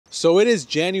So it is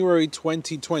January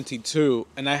 2022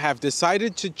 and I have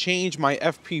decided to change my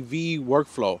FPV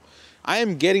workflow. I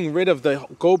am getting rid of the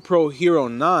GoPro Hero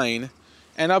 9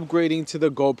 and upgrading to the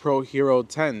GoPro Hero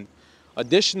 10.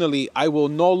 Additionally, I will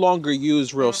no longer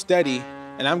use ReelSteady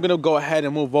and I'm going to go ahead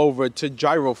and move over to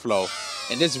Gyroflow.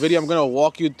 In this video, I'm going to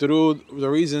walk you through the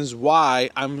reasons why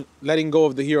I'm letting go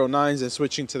of the Hero 9s and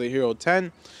switching to the Hero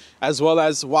 10, as well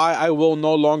as why I will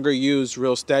no longer use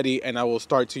ReelSteady and I will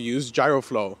start to use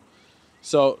Gyroflow.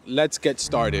 So let's get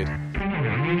started.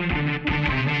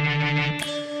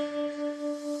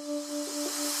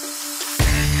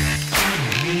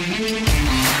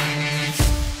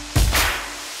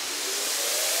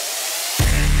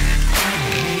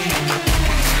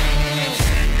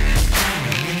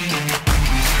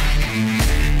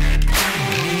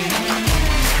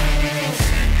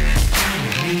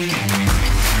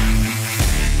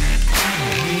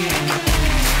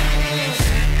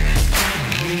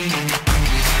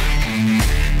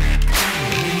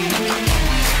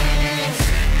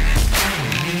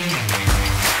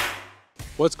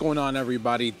 What's going on,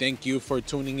 everybody? Thank you for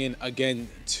tuning in again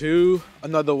to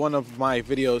another one of my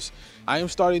videos. I am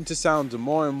starting to sound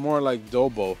more and more like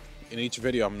Dobo in each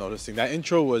video. I'm noticing that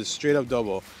intro was straight up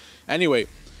Dobo. Anyway,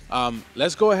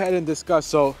 let's go ahead and discuss.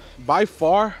 So by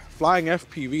far, flying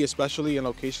FPV, especially in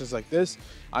locations like this,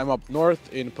 I'm up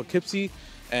north in Poughkeepsie,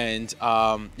 and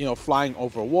you know, flying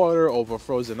over water, over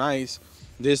frozen ice.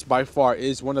 This by far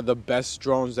is one of the best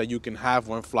drones that you can have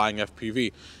when flying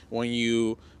FPV. When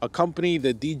you accompany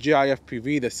the DJI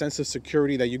FPV, the sense of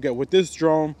security that you get with this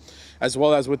drone, as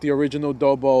well as with the original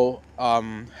Dobo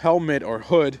helmet or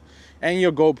hood and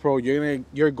your GoPro,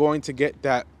 you're going to get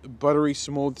that buttery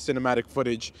smooth cinematic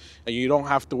footage, and you don't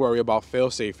have to worry about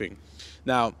fail-safing.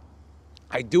 Now,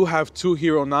 I do have two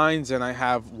Hero 9s and I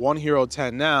have one Hero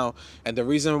 10 now, and the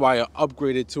reason why I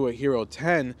upgraded to a Hero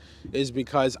 10 is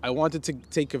because I wanted to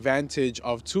take advantage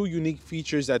of two unique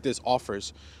features that this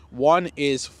offers. One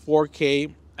is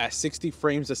 4K at 60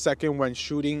 frames a second when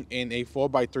shooting in a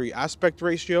 4:3 aspect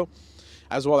ratio,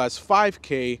 as well as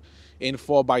 5K in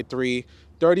 4:3,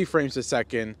 30 frames a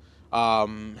second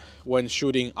when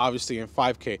shooting obviously in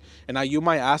 5K. And now you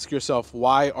might ask yourself,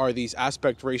 why are these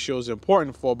aspect ratios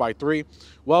important, 4:3?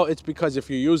 Well, it's because if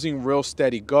you're using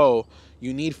ReelSteady Go,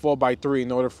 you need 4:3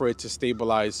 in order for it to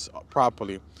stabilize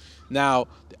properly. Now,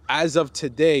 as of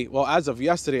today, well, as of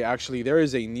yesterday actually, there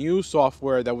is a new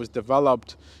software that was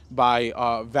developed by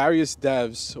various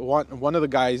devs. One of the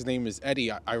guys' name is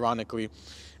Eddie, ironically,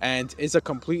 and it's a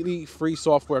completely free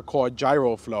software called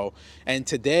Gyroflow. And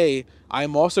today,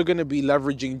 I'm also going to be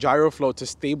leveraging Gyroflow to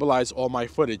stabilize all my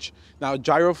footage. Now,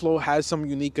 Gyroflow has some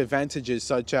unique advantages,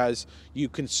 such as you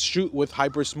can shoot with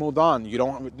hyper smooth on. You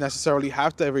don't necessarily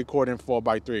have to record in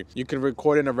 4:3. You can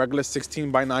record in a regular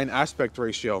 16:9 aspect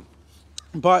ratio.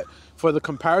 But for the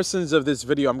comparisons of this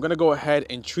video, I'm going to go ahead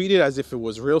and treat it as if it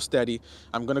was ReelSteady.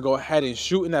 I'm going to go ahead and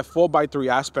shoot in that 4:3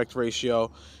 aspect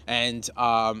ratio and,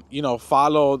 you know,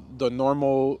 follow the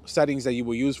normal settings that you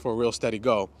will use for ReelSteady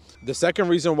Go. The second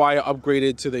reason why I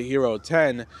upgraded to the Hero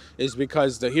 10 is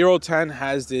because the Hero 10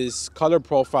 has this color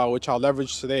profile, which I'll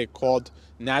leverage today, called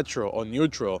natural or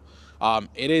neutral.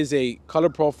 It is a color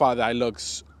profile that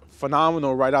looks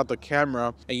phenomenal right out the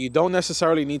camera, and you don't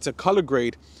necessarily need to color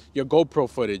grade your GoPro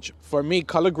footage. For me,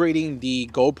 color grading the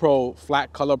GoPro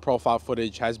flat color profile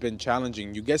footage has been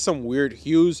challenging. You get some weird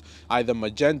hues, either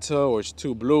magenta or it's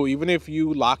too blue. Even if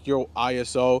you lock your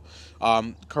ISO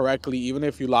correctly, even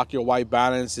if you lock your white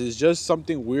balance, is just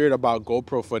something weird about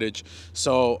GoPro footage.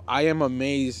 So I am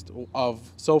amazed of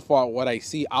so far what I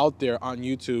see out there on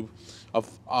YouTube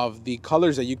of the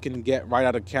colors that you can get right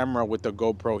out of camera with the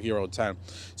GoPro Hero 10.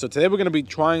 So today we're going to be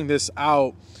trying this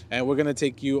out, and we're going to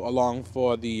take you along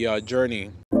for the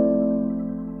journey.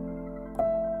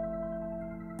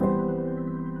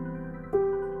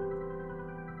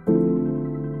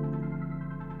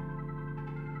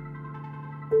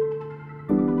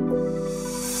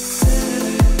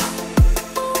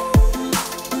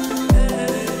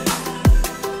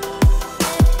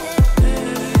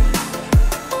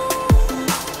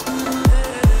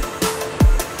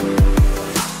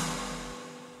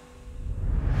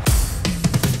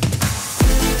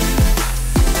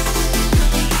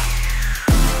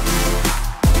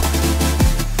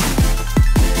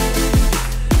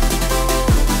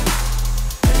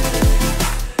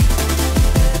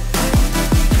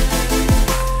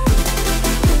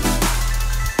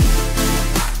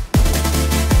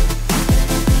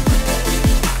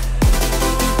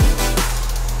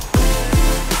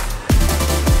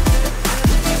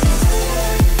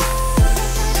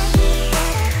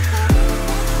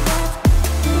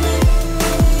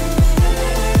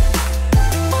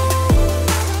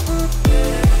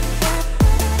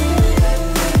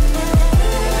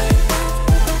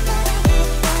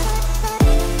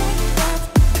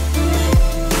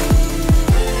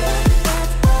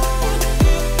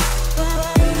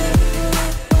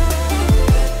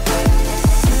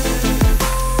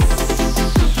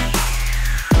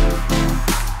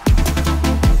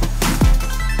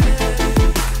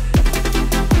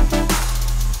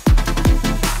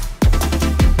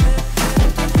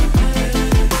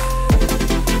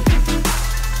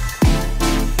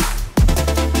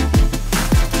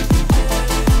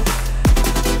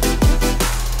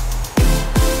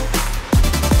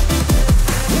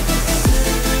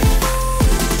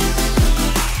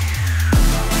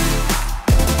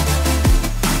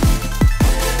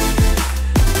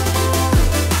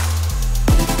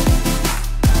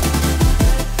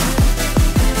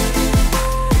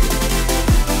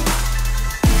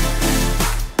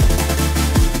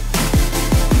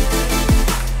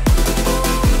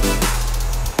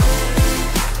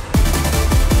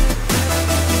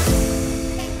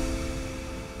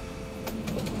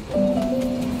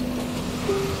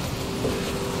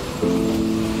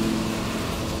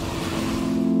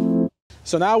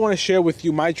 So now I want to share with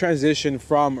you my transition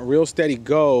from ReelSteady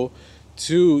Go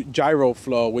to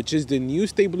Gyroflow, which is the new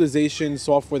stabilization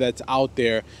software that's out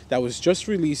there that was just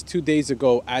released 2 days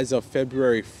ago as of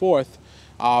February 4th.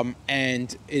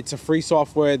 And it's a free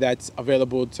software that's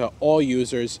available to all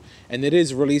users, and it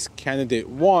is release candidate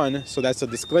 1, so that's a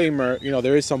disclaimer. You know,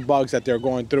 there is some bugs that they're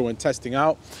going through and testing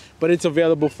out, but it's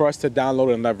available for us to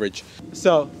download and leverage.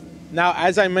 So now,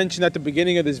 as I mentioned at the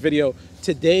beginning of this video,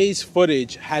 today's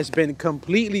footage has been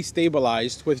completely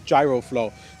stabilized with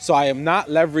Gyroflow. So I am not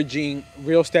leveraging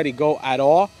ReelSteady Go at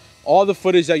all. All the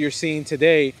footage that you're seeing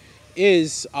today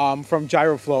is from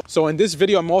Gyroflow. So in this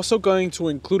video, I'm also going to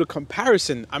include a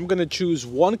comparison. I'm going to choose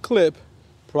one clip,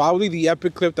 probably the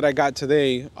epic clip that I got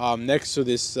today next to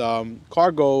this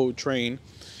cargo train,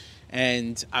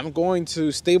 and I'm going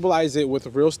to stabilize it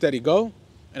with ReelSteady Go.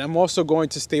 And I'm also going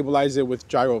to stabilize it with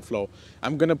Gyroflow.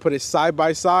 I'm going to put it side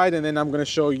by side, and then I'm going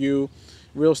to show you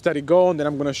ReelSteady Go, and then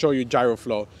I'm going to show you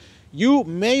Gyroflow. You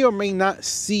may or may not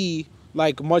see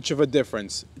like much of a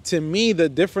difference. To me, the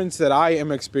difference that I am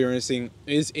experiencing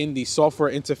is in the software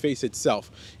interface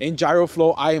itself. In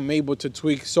Gyroflow, I am able to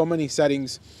tweak so many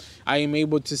settings. I am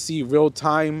able to see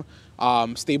real-time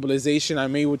stabilization.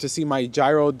 I'm able to see my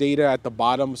gyro data at the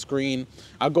bottom screen.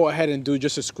 I'll go ahead and do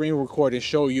just a screen record and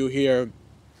show you here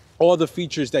all the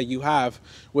features that you have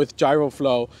with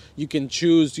Gyroflow. You can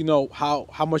choose, you know,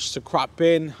 how much to crop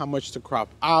in, how much to crop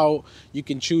out. You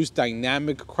can choose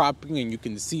dynamic cropping, and you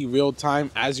can see real time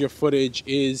as your footage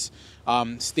is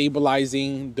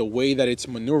stabilizing, the way that it's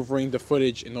maneuvering the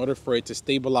footage in order for it to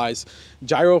stabilize.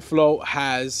 Gyroflow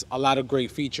has a lot of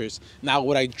great features. Now,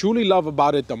 what I truly love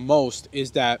about it the most is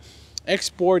that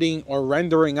exporting or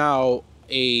rendering out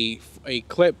a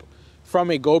clip from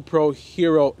a GoPro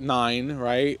Hero 9,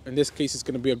 right? In this case, it's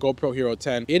gonna be a GoPro Hero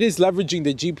 10. It is leveraging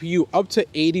the GPU up to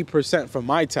 80% from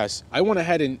my test. I went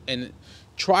ahead and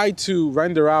tried to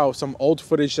render out some old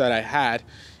footage that I had,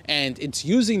 and it's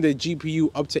using the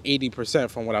GPU up to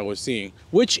 80% from what I was seeing,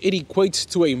 which it equates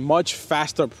to a much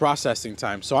faster processing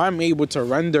time. So I'm able to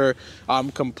render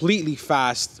completely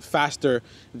faster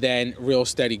than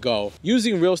ReelSteady Go.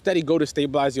 Using ReelSteady Go to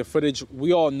stabilize your footage,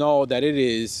 we all know that it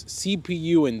is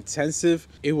CPU intensive.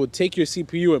 It will take your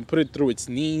CPU and put it through its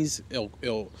knees.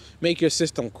 It'll make your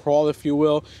system crawl, if you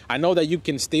will. I know that you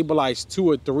can stabilize 2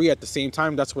 or 3 at the same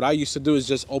time. That's what I used to do, is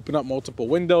just open up multiple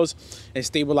windows and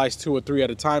stabilize 2 or 3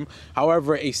 at a time.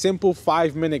 However, a simple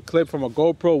 5-minute clip from a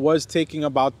GoPro was taking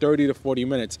about 30 to 40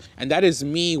 minutes. And that is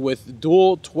me with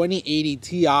dual 2080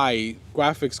 Ti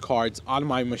graphics cards on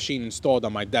my machine installed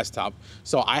on my desktop.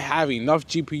 So I have enough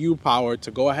GPU power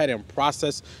to go ahead and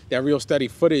process that ReelSteady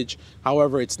footage.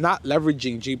 However, it's not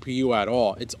leveraging GPU at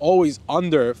all. It's always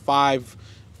under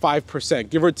 5%,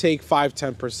 give or take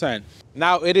 5–10%.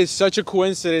 Now, it is such a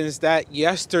coincidence that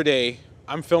yesterday,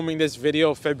 I'm filming this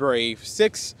video February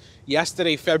 6th.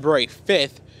 Yesterday, February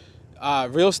 5th,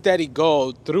 ReelSteady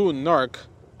Go through Nurk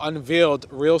unveiled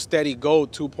ReelSteady Go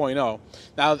 2.0.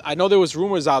 Now, I know there was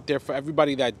rumors out there for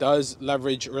everybody that does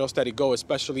leverage ReelSteady Go,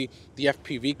 especially the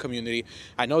FPV community.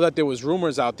 I know that there was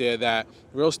rumors out there that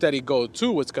ReelSteady Go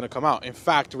 2 was going to come out. In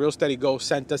fact, ReelSteady Go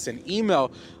sent us an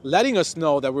email letting us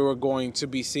know that we were going to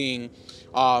be seeing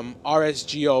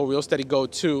RSGO, ReelSteady Go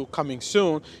 2, coming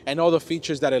soon, and all the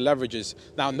features that it leverages.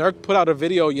 Now, Nurk put out a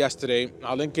video yesterday.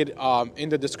 I'll link it in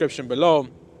the description below,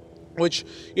 which,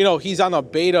 you know, he's on a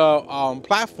beta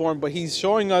platform, but he's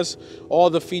showing us all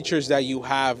the features that you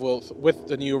have with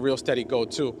the new ReelSteady Go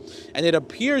 2. And it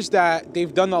appears that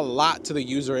they've done a lot to the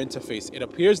user interface. It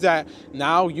appears that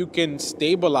now you can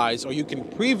stabilize, or you can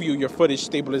preview your footage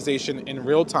stabilization in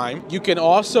real time. You can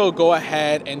also go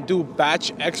ahead and do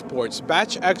batch exports.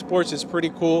 Batch exports is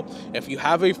pretty cool. If you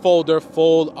have a folder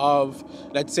full of,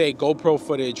 let's say, GoPro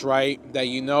footage, right, that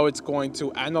you know it's going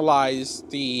to analyze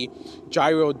the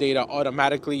gyro data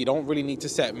automatically. You don't really need to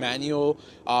set manual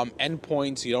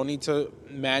endpoints. You don't need to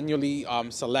manually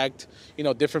select, you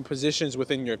know, different positions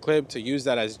within your clip to use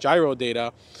that as gyro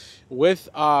data. With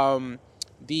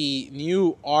the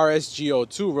new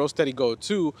RSGO2, ReelSteady Go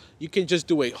 2, you can just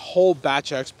do a whole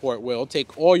batch export where it'll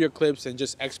take all your clips and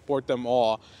just export them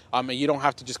all. And you don't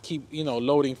have to just keep, you know,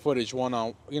 loading footage one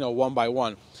by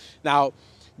one. Now,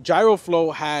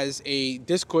 Gyroflow has a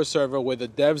Discord server where the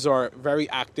devs are very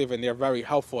active and they're very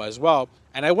helpful as well.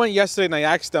 And I went yesterday and I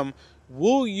asked them,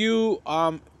 will you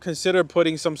consider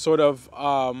putting some sort of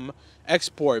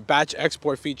batch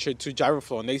export feature to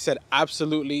Gyroflow? And they said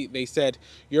absolutely. They said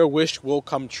your wish will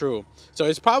come true. So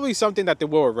it's probably something that they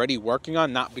were already working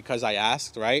on, not because I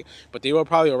asked, right? But they were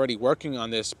probably already working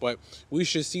on this, but we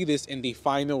should see this in the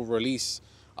final release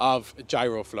of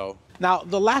Gyroflow. Now,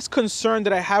 the last concern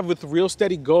that I have with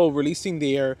ReelSteady Go releasing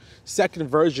their second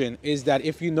version is that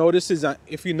if you notice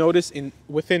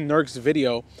within Nurk's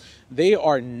video, they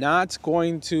are not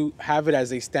going to have it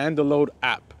as a standalone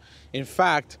app. In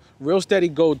fact,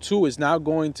 ReelSteady Go 2 is now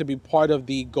going to be part of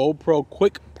the GoPro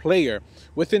Quick Player.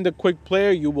 Within the Quick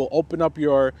Player, you will open up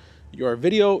your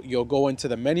video, you'll go into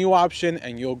the menu option,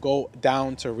 and you'll go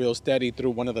down to ReelSteady through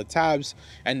one of the tabs,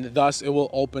 and thus it will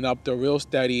open up the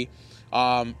ReelSteady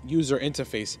user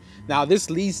interface. Now, this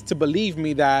leads to believe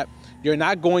me that you're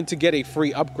not going to get a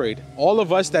free upgrade. All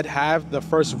of us that have the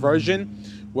first version,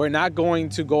 we're not going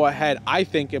to go ahead, I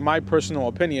think, in my personal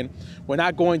opinion, we're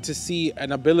not going to see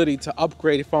an ability to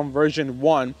upgrade from version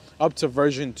 1 up to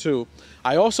version 2.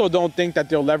 I also don't think that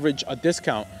they'll leverage a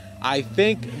discount. I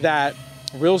think that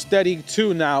ReelSteady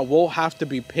 2 now will have to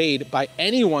be paid by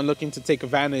anyone looking to take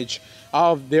advantage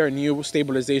of their new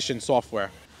stabilization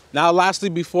software. Now, lastly,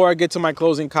 before I get to my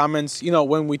closing comments, you know,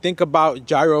 when we think about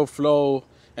Gyroflow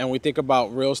and we think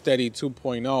about ReelSteady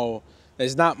 2.0,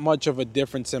 there's not much of a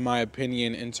difference, in my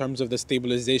opinion, in terms of the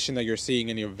stabilization that you're seeing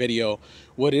in your video.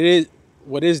 What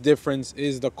is different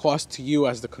is the cost to you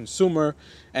as the consumer,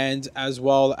 and as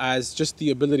well as just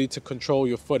the ability to control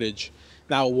your footage.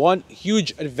 Now, one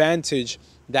huge advantage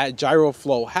that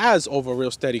Gyroflow has over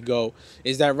ReelSteady Go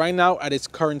is that right now, at its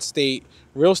current state,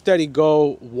 ReelSteady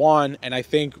Go 1 and I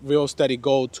think ReelSteady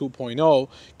Go 2.0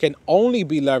 can only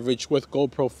be leveraged with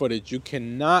GoPro footage. You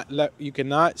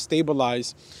cannot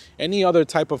stabilize any other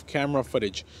type of camera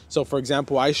footage. So, for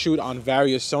example, I shoot on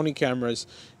various Sony cameras.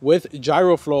 With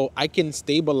Gyroflow, I can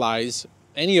stabilize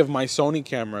any of my Sony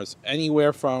cameras,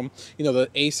 anywhere from, you know, the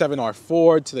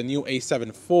A7R4 to the new A7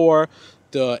 IV,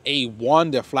 the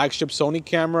A1, the flagship Sony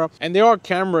camera. And there are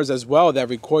cameras as well that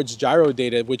records gyro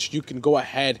data, which you can go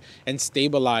ahead and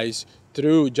stabilize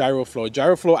through Gyroflow.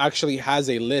 Gyroflow actually has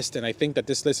a list, and I think that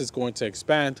this list is going to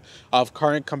expand, of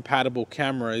current compatible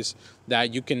cameras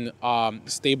that you can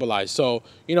stabilize. So,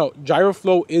 you know,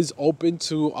 Gyroflow is open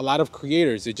to a lot of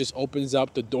creators. It just opens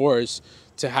up the doors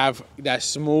to have that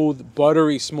smooth,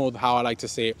 buttery smooth, how I like to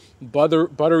say it,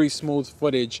 buttery smooth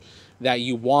footage that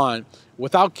you want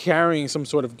without carrying some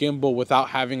sort of gimbal, without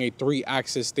having a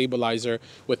 3-axis stabilizer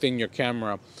within your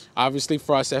camera. Obviously,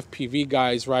 for us FPV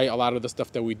guys, right, a lot of the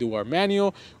stuff that we do are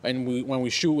manual, and when we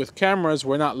shoot with cameras,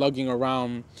 we're not lugging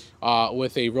around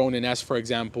with a Ronin S, for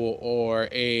example, or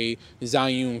a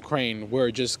Zhiyun crane.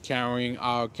 We're just carrying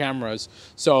our cameras.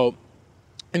 So,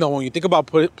 you know, when you think about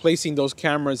placing those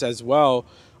cameras as well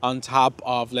on top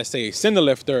of, let's say, a Cine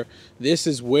lifter, this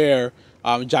is where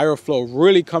Gyroflow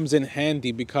really comes in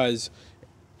handy, because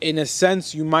in a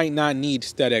sense you might not need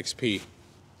SteadXP.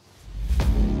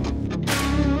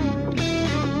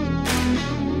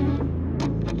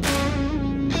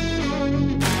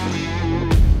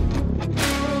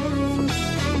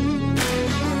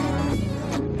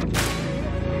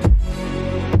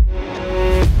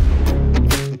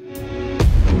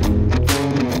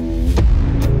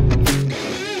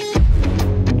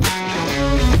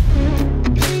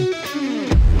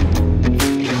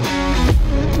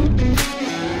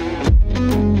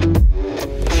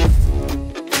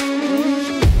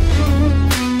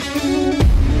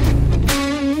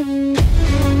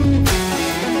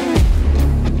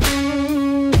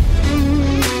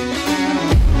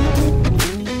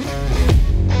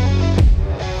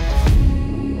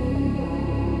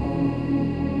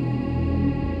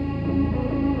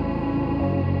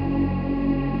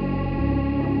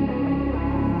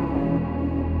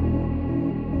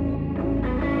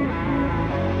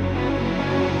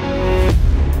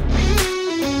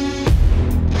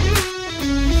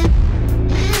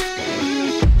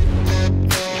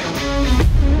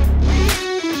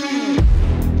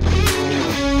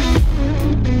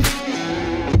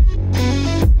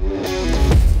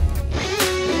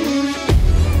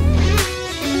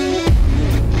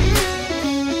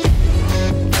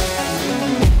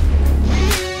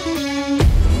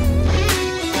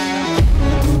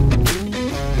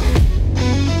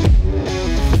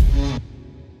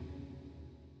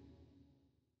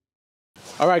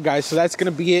 All right, guys, so that's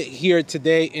gonna be it here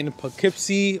today in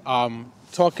Poughkeepsie,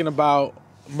 talking about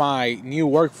my new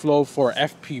workflow for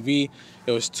FPV.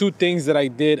 There was 2 things that I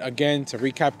did, again, to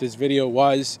recap this video,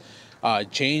 was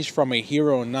change from a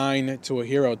Hero 9 to a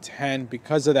Hero 10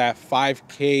 because of that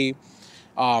 5K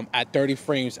at 30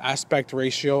 frames aspect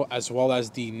ratio, as well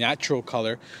as the natural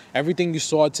color. Everything you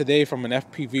saw today from an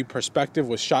FPV perspective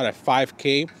was shot at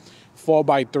 5K,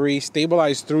 4:3,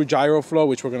 stabilized through Gyroflow,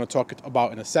 which we're gonna talk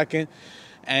about in a second.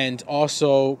 And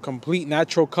also complete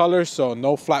natural color, so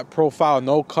no flat profile,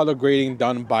 no color grading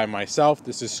done by myself.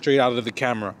 This is straight out of the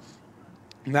camera.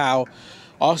 Now,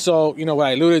 also, you know, what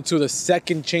I alluded to, the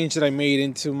second change that I made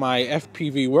into my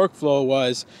FPV workflow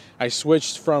was I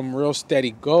switched from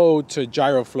ReelSteady Go to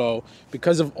Gyroflow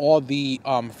because of all the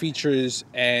features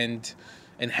and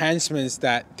enhancements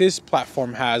that this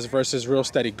platform has versus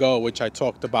ReelSteady Go, which I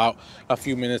talked about a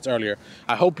few minutes earlier.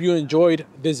 I hope you enjoyed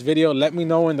this video. Let me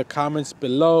know in the comments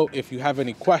below if you have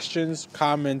any questions,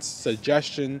 comments,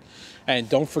 suggestions, and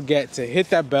don't forget to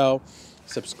hit that bell,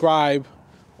 subscribe,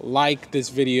 like this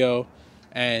video,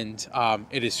 and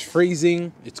it is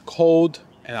freezing, it's cold,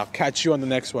 and I'll catch you on the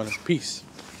next one. Peace.